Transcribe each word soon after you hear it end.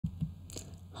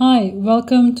Hi,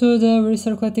 welcome to the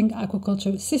Recirculating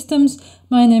Aquaculture Systems.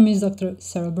 My name is Dr.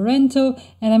 Sarah Barento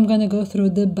and I'm going to go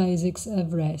through the basics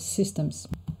of RES systems.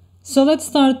 So let's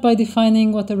start by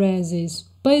defining what a RES is.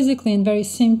 Basically, and very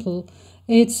simple,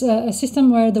 it's a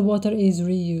system where the water is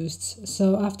reused.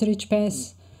 So after each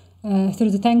pass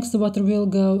through the tanks, the water will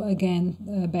go again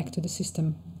back to the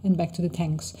system and back to the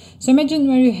tanks. So imagine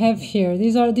where you have here,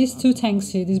 these two tanks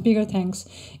here, these bigger tanks,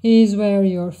 is where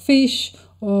your fish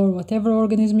or whatever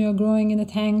organism you're growing in the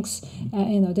tanks,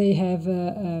 they have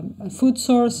a food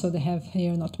source, so they have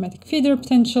here an automatic feeder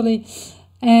potentially,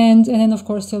 and then of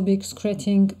course they'll be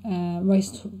excreting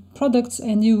waste products,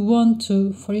 and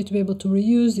for you to be able to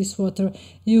reuse this water,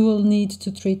 you will need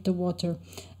to treat the water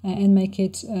and make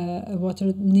it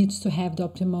water needs to have the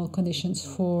optimal conditions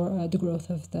for the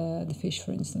growth of the fish,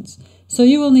 for instance. So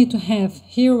you will need to have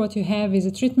here, what you have is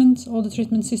a treatment, all the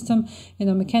treatment system,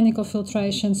 mechanical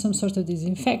filtration, some sort of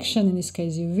disinfection, in this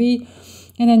case UV,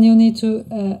 and then you need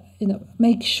to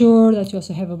make sure that you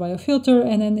also have a biofilter,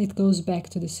 and then it goes back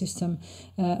to the system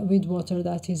with water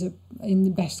that is in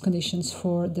the best conditions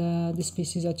for the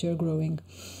species that you're growing.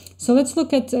 So let's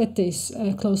look at this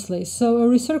closely. So a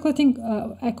recirculating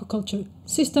aquaculture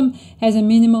system has a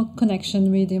minimal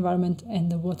connection with the environment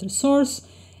and the water source.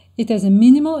 It has a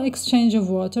minimal exchange of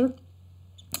water,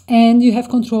 and you have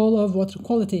control of water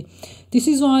quality. This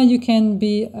is why you can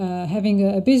be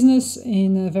having a business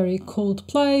in a very cold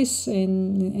place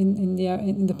in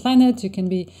the planet. You can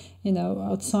be,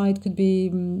 outside could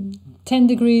be 10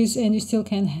 degrees, and you still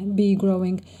can be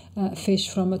growing fish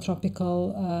from a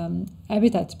tropical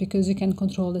habitat, because you can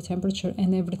control the temperature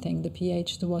and everything, the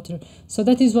pH, the water. So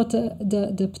that is what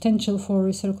the potential for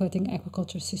recirculating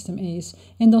aquaculture system is,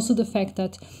 and also the fact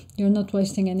that you're not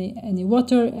wasting any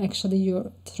water. Actually,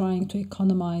 you're trying to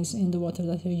economize in the water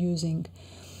that you're using.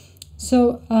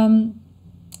 So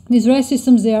these RES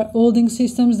systems, they are holding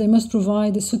systems. They must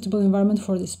provide a suitable environment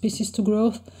for the species to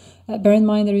grow. Bear in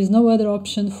mind, there is no other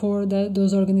option for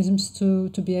those organisms to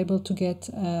be able to get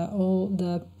all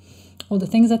the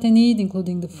things that they need,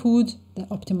 including the food, the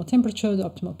optimal temperature, the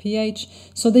optimal pH.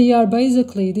 So they are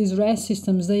basically, these RES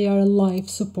systems, they are a life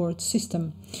support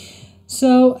system.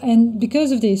 So, and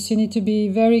because of this, you need to be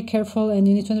very careful, and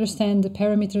you need to understand the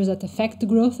parameters that affect the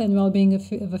growth and well-being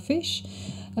of a fish.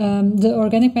 The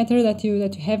organic matter that you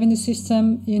have in the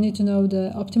system, you need to know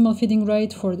the optimal feeding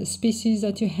rate for the species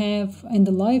that you have and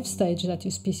the life stage that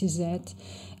your species is at.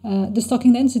 The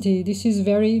stocking density, this is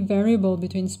very variable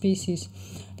between species.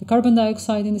 The carbon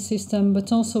dioxide in the system,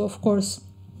 but also, of course,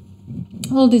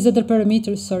 all these other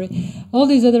parameters,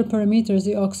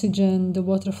 the oxygen, the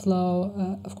water flow,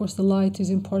 of course the light is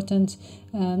important.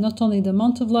 Not only the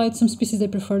amount of light, some species they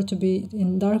prefer to be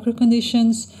in darker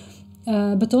conditions,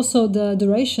 but also the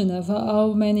duration of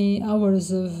how many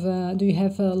hours of do you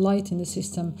have light in the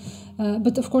system.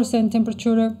 But of course then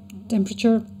temperature,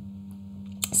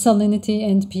 salinity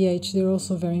and pH, they're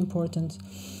also very important.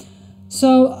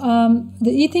 So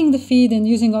the eating the feed and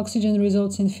using oxygen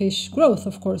results in fish growth.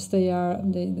 Of course,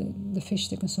 the fish,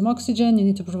 they consume oxygen. You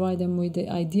need to provide them with the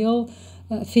ideal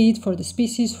feed for the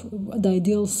species, the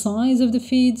ideal size of the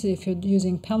feeds. If you're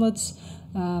using pellets,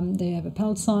 they have a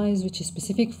pellet size which is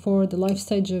specific for the life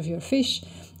stage of your fish.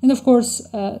 And of course,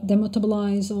 they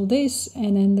metabolize all this,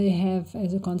 and then they have,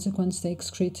 as a consequence, they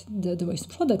excrete the waste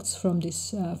products from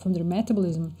their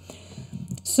metabolism.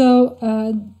 So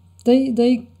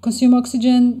they consume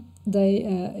oxygen,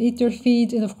 they eat their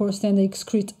feed, and of course then they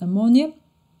excrete ammonia,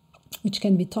 which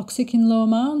can be toxic in low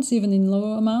amounts, even in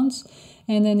low amounts.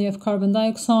 And then you have carbon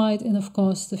dioxide and of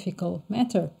course the fecal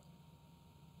matter.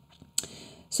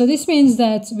 So this means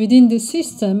that within the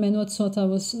system, and what's what I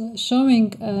was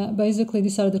showing, basically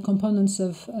these are the components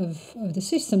of the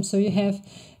system. So you have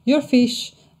your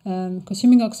fish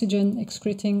consuming oxygen,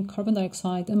 excreting carbon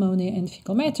dioxide, ammonia and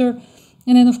fecal matter.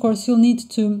 And then of course your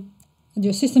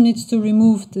system needs to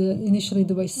remove initially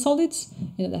the waste solids,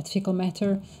 that fecal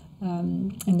matter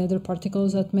and other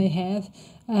particles that may have.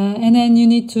 And then you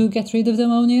need to get rid of the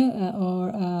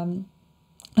ammonia,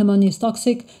 ammonia is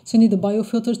toxic, so you need a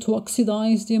biofilter to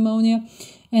oxidize the ammonia.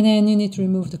 And then you need to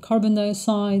remove the carbon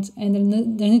dioxide, and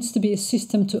then there needs to be a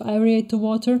system to aerate the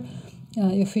water.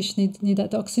 Your fish need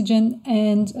that oxygen,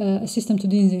 and a system to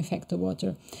disinfect the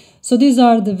water. So these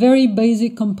are the very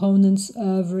basic components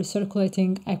of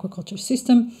recirculating aquaculture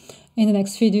system. In the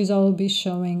next videos, I will be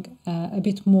showing a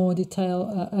bit more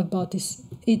detail about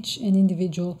each and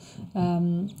individual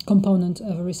component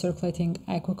of a recirculating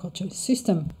aquaculture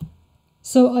system.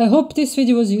 So I hope this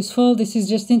video was useful. This is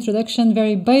just introduction,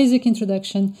 very basic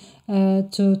introduction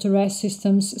to RES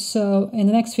systems. So in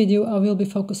the next video, I will be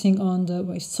focusing on the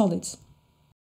waste solids.